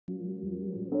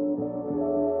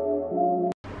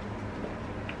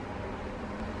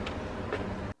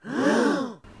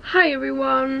Hi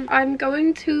everyone, I'm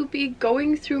going to be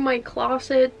going through my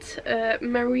closet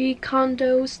Marie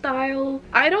Kondo style.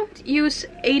 I don't use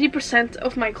 80%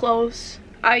 of my clothes.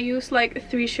 I use like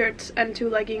 3 shirts and 2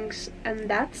 leggings and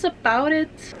that's about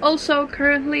it. Also,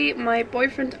 currently my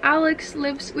boyfriend Alex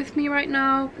lives with me right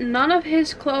now. None of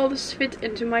his clothes fit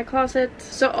into my closet,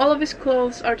 so all of his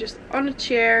clothes are just on a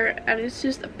chair and it's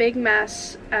just a big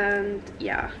mess, and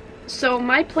yeah. So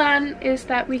my plan is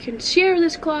that we can share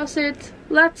this closet.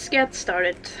 Let's get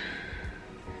started.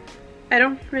 I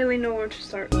don't really know where to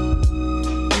start.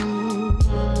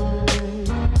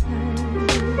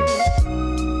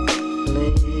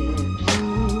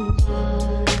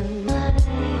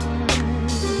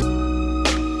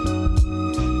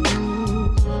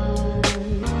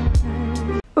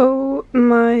 Oh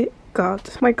my god,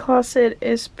 my closet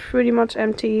is pretty much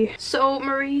empty. So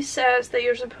Marie says that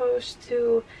you're supposed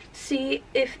to see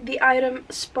if the item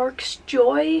sparks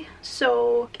joy,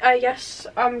 so I guess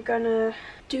I'm gonna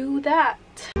do that.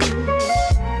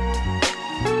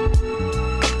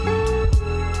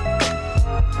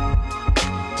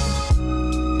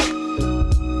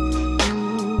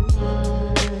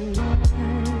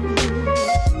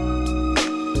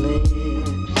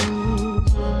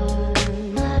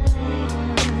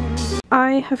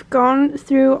 I have gone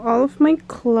through all of my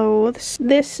clothes.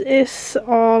 This is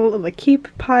all the keep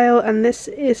pile and this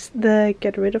is the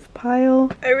get rid of pile.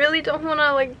 I really don't want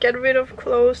to like get rid of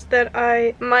clothes that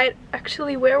I might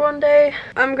actually wear one day.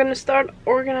 I'm gonna start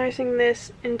organizing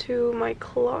this into my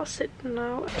closet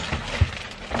now.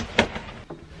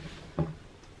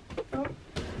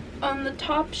 On the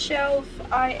top shelf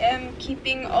I am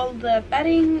keeping all the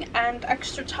bedding and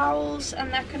extra towels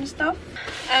and that kind of stuff,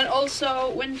 and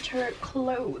also winter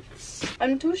clothes.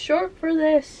 I'm too short for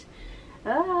this.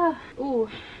 Ooh,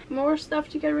 more stuff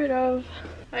to get rid of.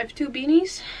 I have 2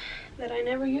 beanies that I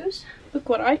never use. Look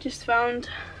what I just found.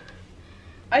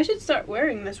 I should start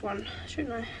wearing this one,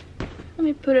 shouldn't I? Let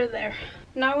me put it there.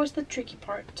 Now is the tricky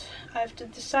part. I have to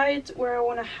decide where I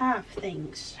want to have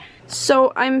things.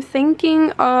 So I'm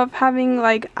thinking of having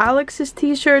like Alex's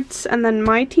t-shirts and then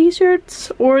my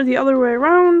t-shirts, or the other way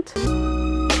around.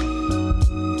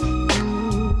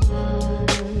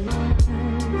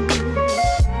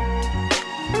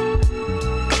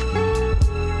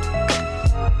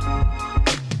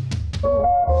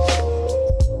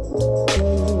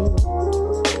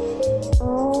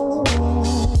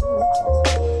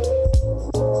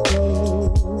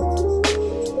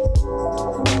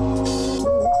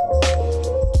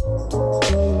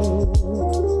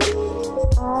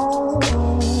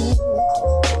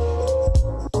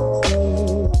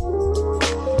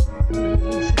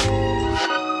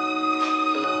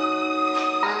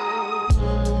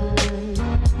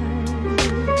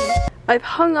 I've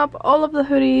hung up all of the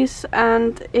hoodies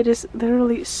and it is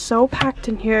literally so packed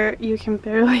in here you can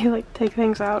barely like take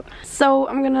things out. So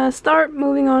I'm gonna start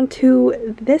moving on to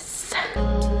this.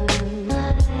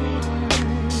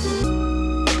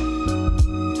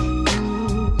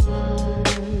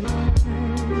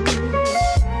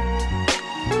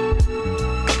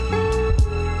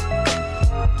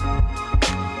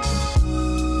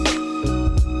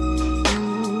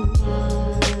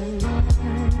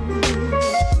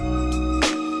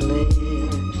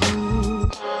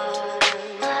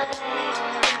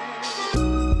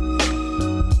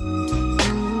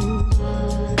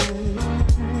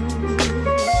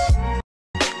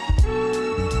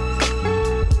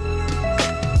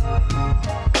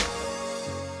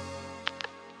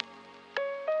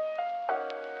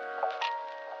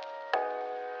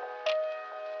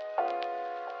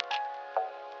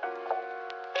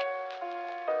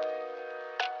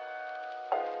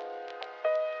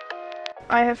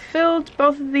 I have filled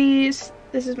both of these.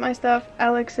 This is my stuff,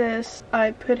 Alex's.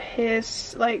 I put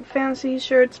his like fancy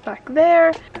shirts back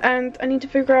there, and I need to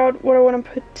figure out what I want to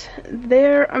put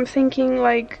there. I'm thinking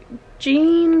like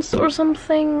jeans or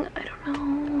something, I don't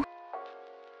know.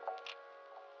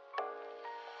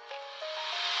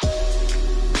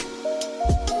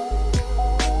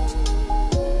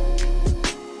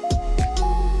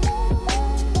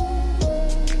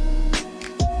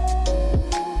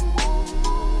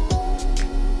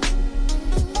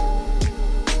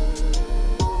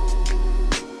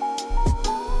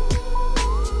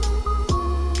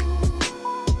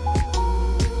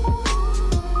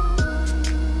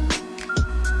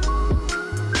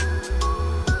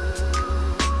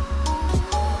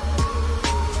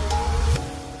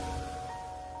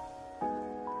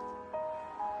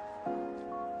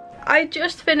 I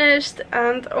just finished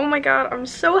and oh my god, I'm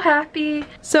so happy.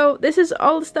 So this is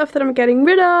all the stuff that I'm getting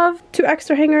rid of. 2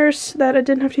 extra hangers that I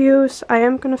didn't have to use. I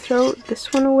am gonna throw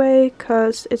this one away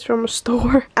because it's from a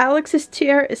store. Alex's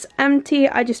chair is empty.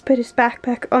 I just put his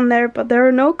backpack on there, but there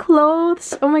are no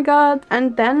clothes. Oh my god.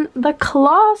 And then the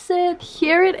closet.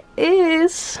 Here it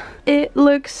is. It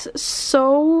looks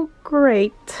so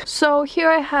great. So here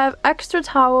I have extra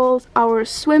towels, our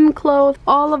swim clothes,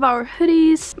 all of our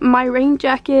hoodies, my rain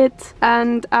jacket,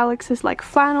 and Alex's like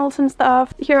flannels and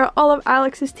stuff. Here are all of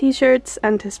Alex's t-shirts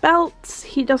and his belts.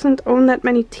 He doesn't own that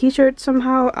many t-shirts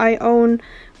somehow. I own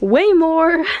way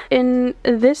more. In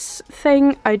this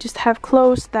thing I just have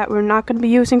clothes that we're not going to be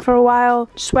using for a while,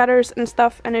 sweaters and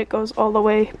stuff, and it goes all the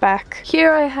way back.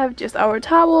 Here I have just our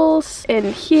towels.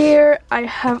 In here I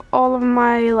have all of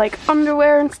my like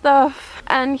underwear and stuff,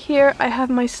 and here I have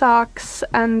my socks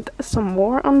and some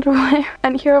more underwear,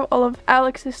 and here are all of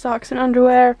Alex's socks and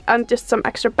underwear, and just some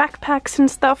extra backpacks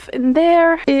and stuff in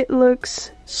there. It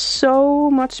looks so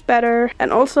much better,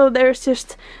 and also there's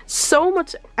just so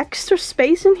much extra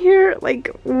space in here, like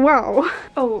wow.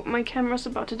 Oh, my camera's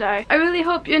about to die. I really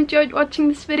hope you enjoyed watching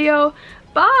this video.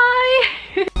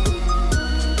 Bye.